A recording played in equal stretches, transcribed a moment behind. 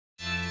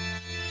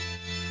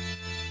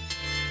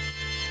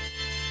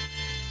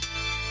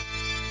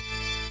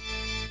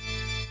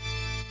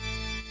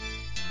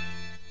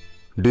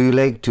Do you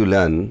like to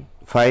learn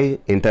 5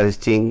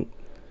 interesting,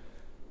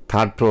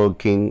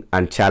 thought-provoking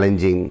and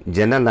challenging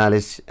general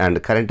knowledge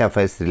and current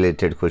affairs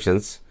related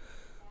questions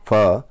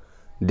for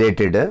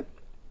dated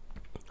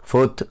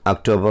 4th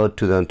October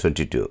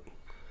 2022?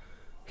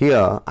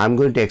 Here I am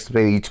going to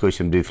explain each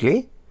question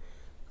briefly.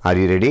 Are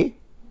you ready?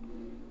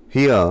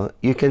 Here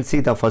you can see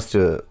the first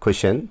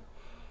question.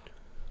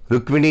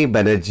 Rukmini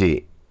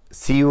Banerji,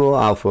 CEO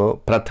of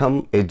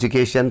Pratham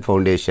Education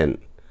Foundation,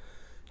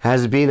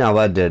 has been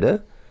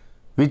awarded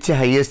which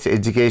highest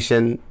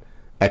education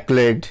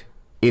accolade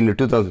in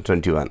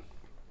 2021?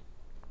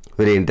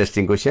 Very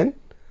interesting question.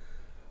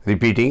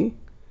 Repeating.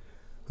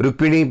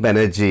 Rukmini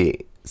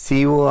Banerji,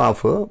 CEO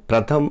of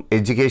Pratham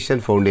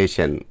Education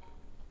Foundation,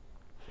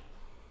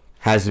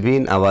 has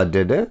been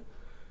awarded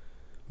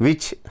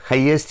which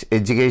highest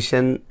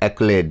education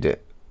accolade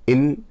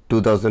in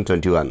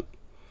 2021?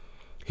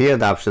 Here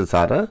the options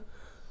are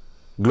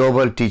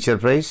Global Teacher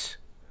Prize,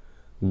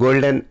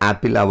 Golden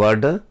Apple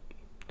Award,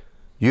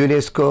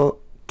 UNESCO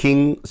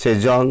King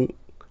Sejong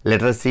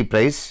Literacy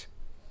Prize,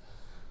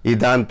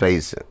 Idan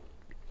Prize.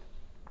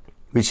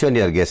 Which one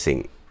you are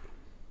guessing?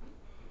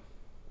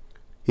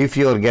 If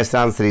your guess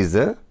answer is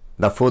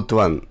the fourth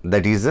one,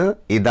 that is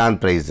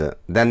Idan Prize,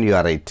 then you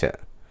are right.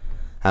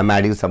 I am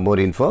adding some more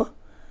info.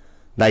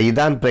 The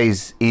Idan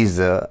Prize is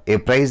a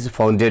prize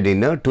founded in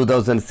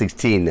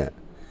 2016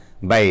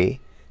 by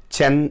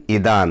Chen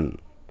Idan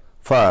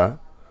for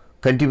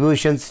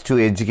contributions to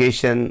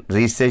education,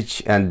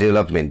 research and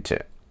development.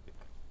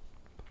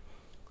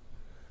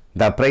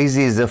 The prize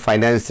is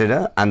financed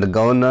and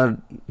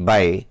governed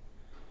by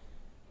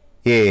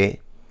a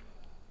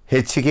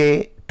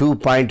HK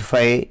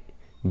 $2.5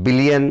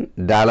 billion,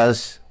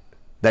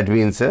 that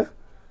means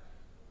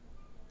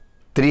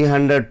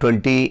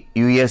 320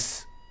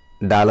 US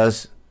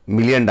dollars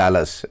million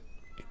dollars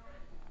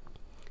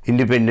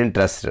independent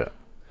trust.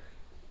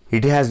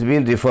 It has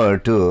been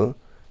referred to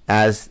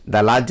as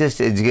the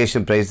largest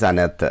education prize on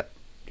earth.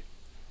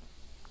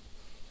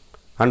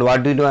 And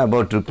what do you know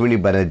about Rukmini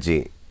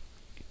Banerji?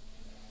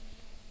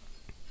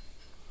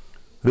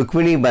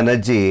 Rukmini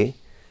Banerji,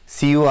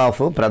 CEO of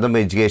Pratham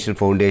Education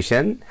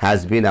Foundation,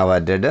 has been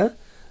awarded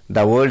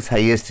the world's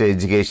highest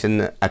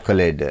education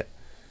accolade,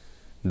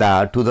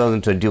 the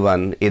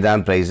 2021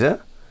 Idan Prize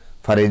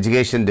for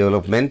Education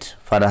Development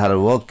for her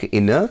work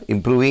in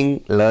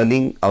improving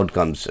learning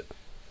outcomes.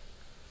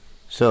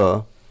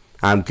 So,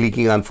 I am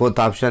clicking on fourth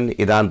option,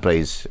 Idan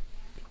Prize.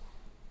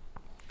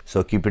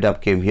 So, keep it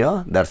up came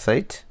here, that's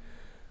right.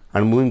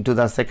 And moving to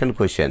the second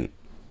question.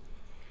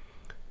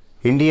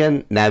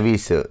 Indian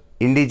Navy's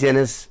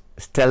indigenous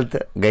stealth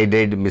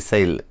guided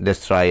missile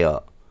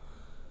destroyer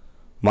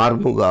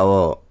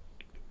Mormugao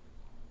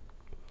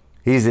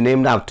is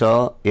named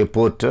after a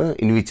port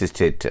in which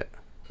state?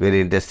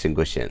 Very interesting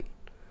question.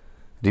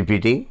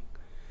 Repeating.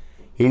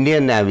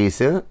 Indian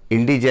Navy's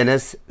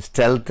indigenous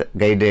stealth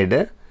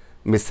guided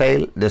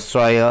missile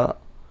destroyer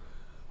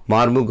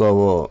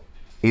Mormugao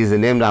is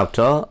named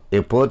after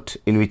a port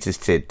in which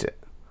state?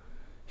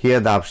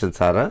 Here the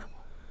options are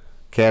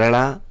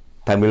Kerala,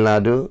 Tamil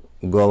Nadu,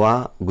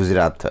 Goa,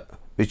 Gujarat.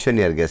 Which one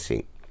you are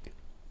guessing?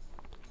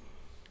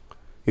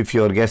 If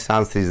your guess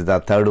answer is the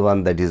third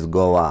one, that is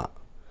Goa,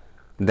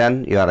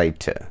 then you are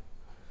right.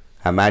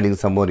 I am adding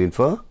some more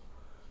info.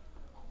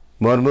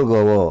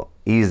 Mormugao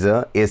is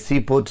a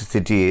seaport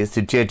city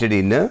situated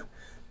in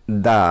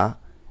the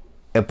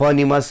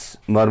eponymous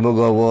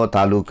Mormugao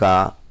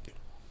Taluka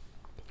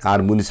or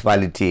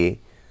municipality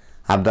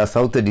of the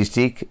South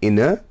District in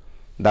the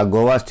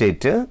Goa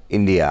state,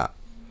 India.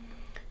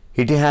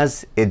 It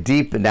has a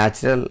deep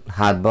natural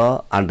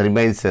harbour and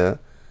remains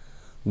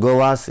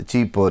Goa's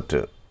chief port.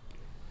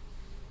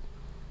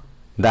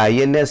 The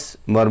INS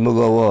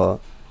Mormugao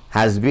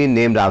has been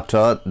named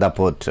after the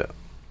port.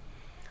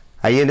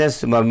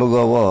 INS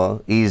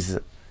Mormugao is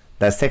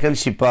the second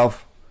ship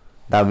of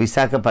the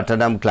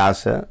Visakhapatnam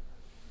class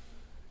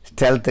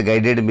stealth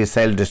guided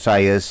missile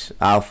destroyers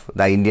of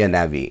the Indian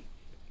Navy.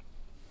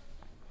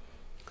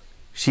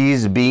 She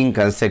is being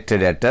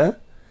constructed at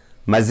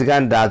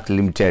Mazagon Dock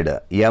Limited,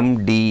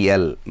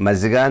 MDL,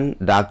 Mazagon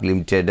Dock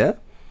Limited,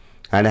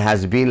 and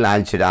has been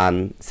launched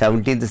on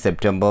 17th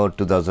September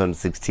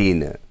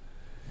 2016.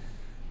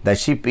 The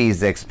ship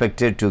is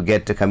expected to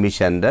get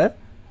commissioned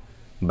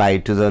by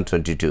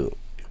 2022.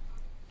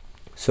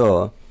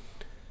 So,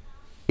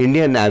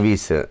 Indian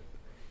Navy's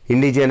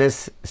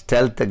indigenous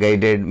stealth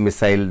guided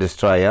missile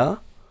destroyer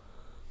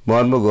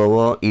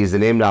Mormugao is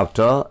named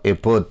after a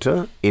port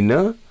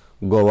in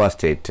Goa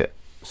state.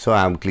 So,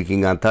 I am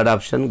clicking on third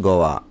option,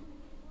 Goa.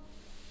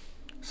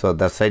 So,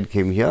 the side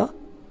came here.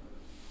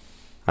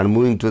 And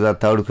moving to the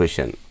third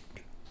question.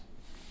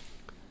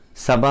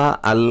 Sabah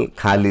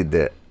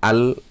Khaled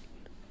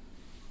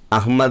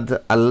Ahmad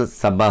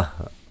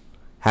Sabah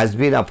has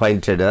been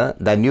appointed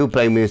the new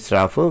Prime Minister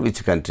of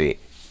which country?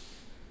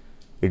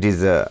 It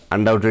is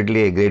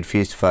undoubtedly a great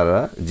feast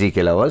for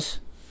GK lovers.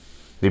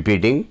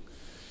 Repeating.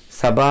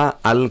 Sabah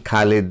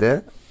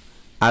Khaled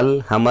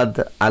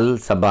Hamad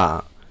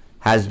Sabah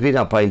has been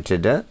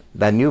appointed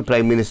the new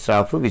Prime Minister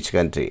of which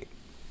country?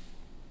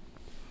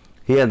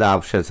 Here the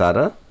options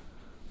are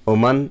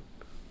Oman,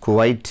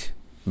 Kuwait,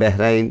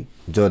 Bahrain,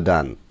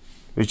 Jordan.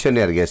 Which one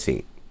you are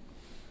guessing?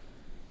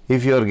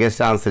 If your guess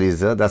answer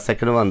is the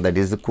second one, that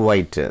is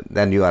Kuwait,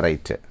 then you are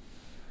right.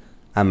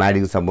 I am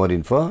adding some more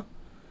info.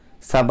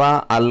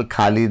 Sabah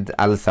Khaled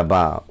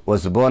Sabah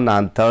was born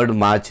on 3rd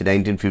March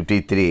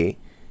 1953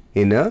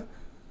 in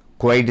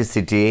Kuwait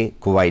City,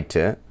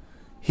 Kuwait.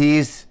 He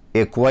is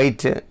a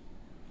Kuwait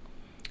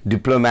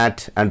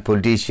diplomat and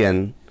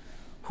politician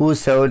who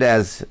served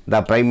as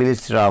the Prime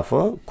Minister of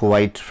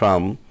Kuwait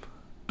from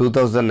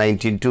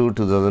 2019 to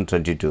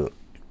 2022.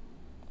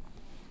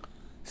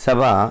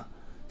 Sabah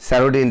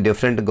served in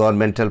different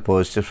governmental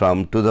posts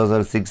from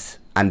 2006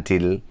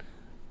 until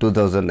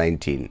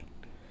 2019.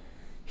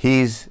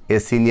 He is a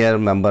senior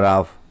member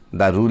of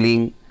the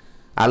ruling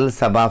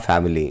Al-Sabah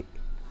family.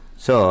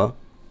 So,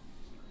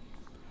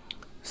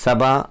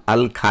 Sabah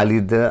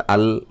Khaled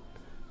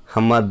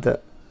Hamad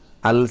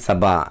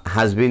Sabah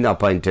has been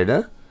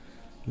appointed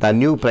the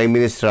new Prime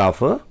Minister of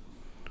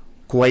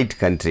Kuwait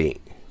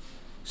country.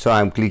 So,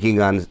 I am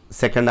clicking on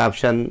second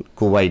option,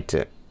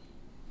 Kuwait.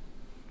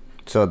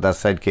 So, the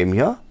side came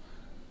here,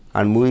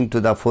 and moving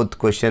to the fourth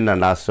question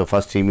and also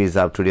first image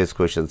of today's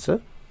questions.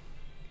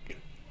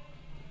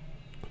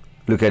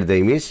 Look at the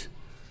image.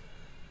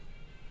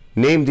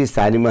 Name this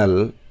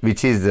animal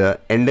which is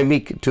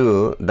endemic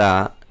to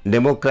the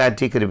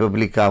Democratic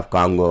Republic of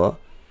Congo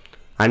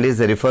and is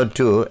referred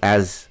to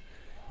as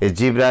a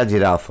zebra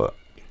giraffe.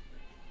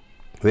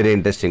 Very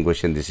interesting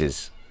question this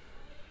is.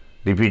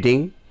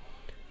 Repeating.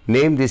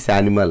 Name this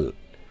animal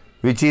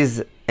which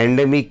is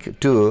endemic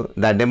to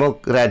the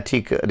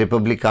Democratic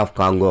Republic of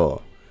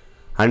Congo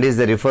and is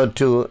referred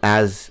to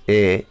as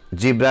a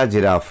zebra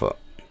giraffe.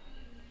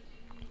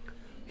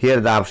 Here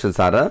the options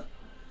are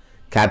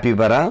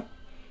capybara,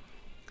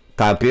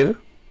 tapir,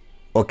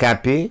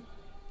 okapi,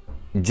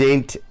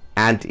 giant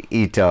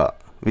anteater.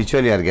 Which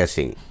one you are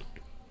guessing?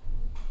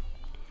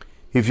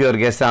 If your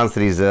guess answer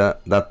is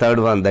the third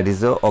one, that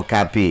is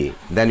okapi,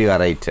 then you are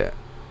right. I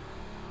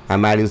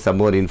am adding some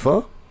more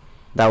info.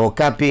 The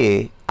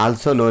okapi,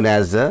 also known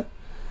as the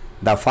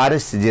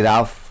forest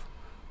giraffe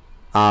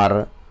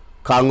or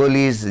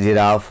Congolese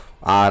giraffe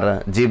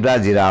or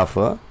zebra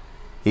giraffe,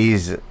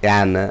 is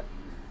an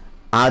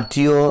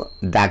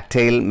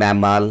artiodactyl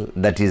mammal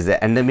that is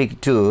endemic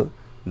to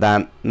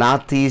the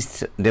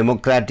Northeast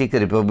Democratic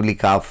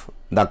Republic of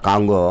the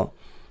Congo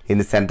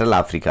in Central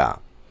Africa.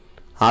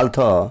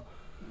 Although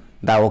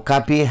the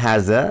okapi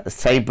has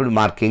striped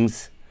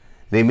markings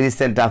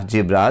reminiscent of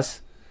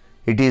zebras,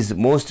 it is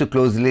most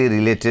closely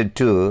related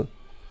to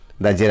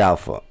the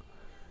giraffe.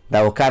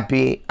 The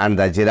okapi and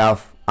the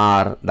giraffe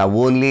are the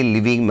only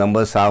living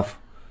members of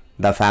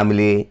the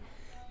family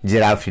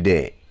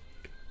Giraffidae.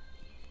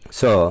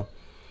 So,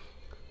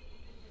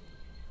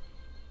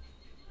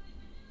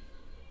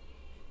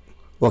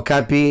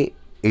 okapi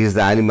is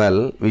the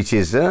animal which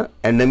is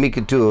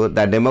endemic to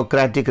the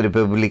Democratic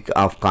Republic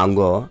of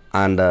Congo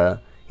and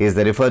is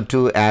referred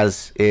to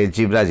as a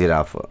zebra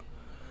giraffe.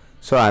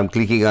 So, I am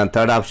clicking on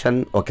third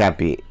option,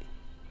 okapi.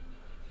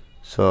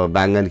 So,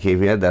 Bangan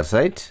came here, that's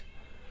right.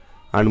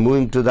 And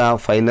moving to the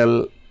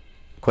final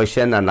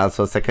question and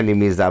also second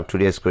image of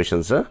today's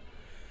questions.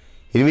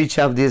 In which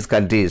of these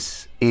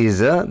countries is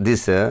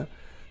this the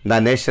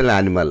national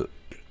animal?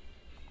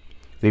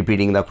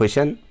 Repeating the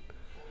question.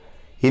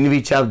 In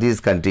which of these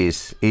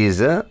countries is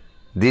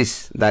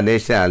this the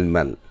national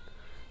animal?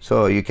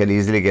 So, you can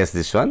easily guess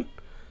this one.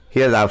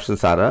 Here the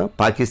options are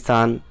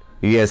Pakistan,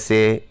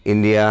 USA,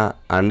 India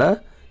and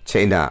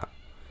China.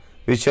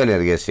 Which one you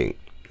are guessing?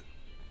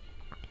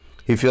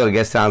 If your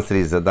guess answer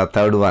is the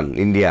third one,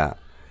 India,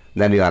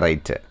 then you are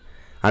right.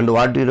 And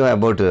what do you know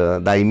about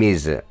the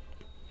image?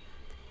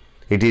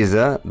 It is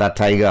the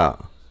tiger.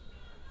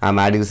 I am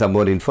adding some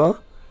more info.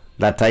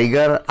 The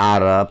tiger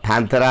or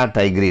Panthera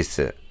tigris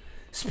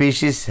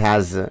species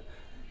has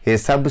a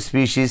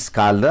subspecies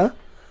called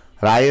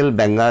Royal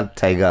Bengal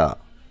tiger.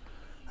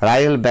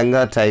 Royal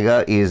Bengal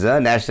tiger is a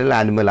national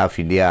animal of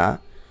India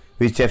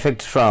which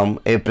effects from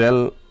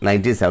April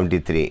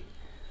 1973.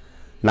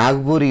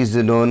 Nagpur is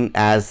known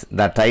as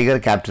the tiger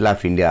capital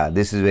of India.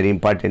 This is very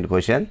important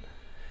question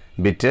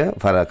bit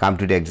for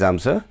competitive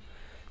exams.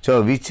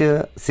 So, which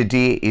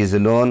city is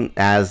known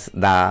as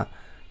the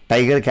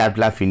tiger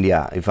capital of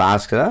India? If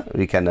asked,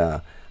 we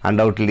can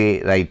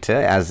undoubtedly write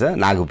as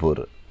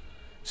Nagpur.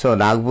 So,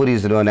 Nagpur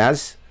is known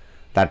as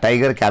the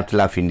tiger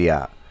capital of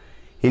India.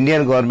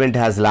 Indian government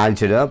has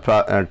launched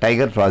a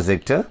tiger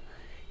project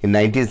in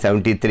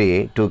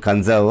 1973 to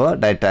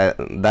conserve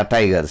the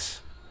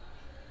tigers.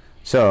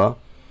 So,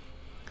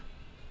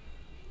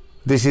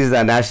 this is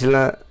the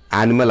national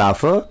animal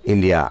of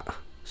India.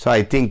 So,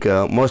 I think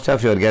most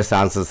of your guess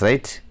answers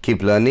right.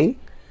 Keep learning.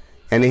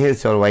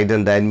 Enhance your wide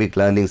and dynamic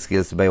learning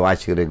skills by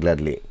watching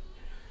regularly.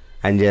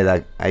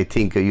 I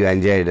think you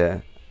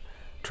enjoyed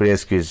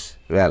today's quiz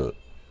well.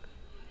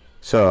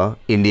 So,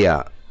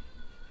 India.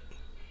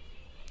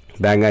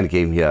 Bangan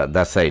came here.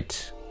 That's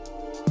right.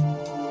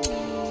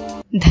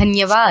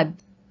 Dhanyavad.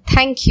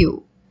 Thank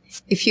you.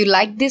 If you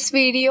like this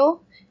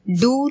video,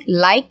 Do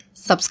like,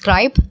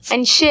 subscribe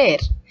and share.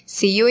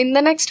 See you in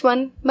the next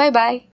one. Bye bye.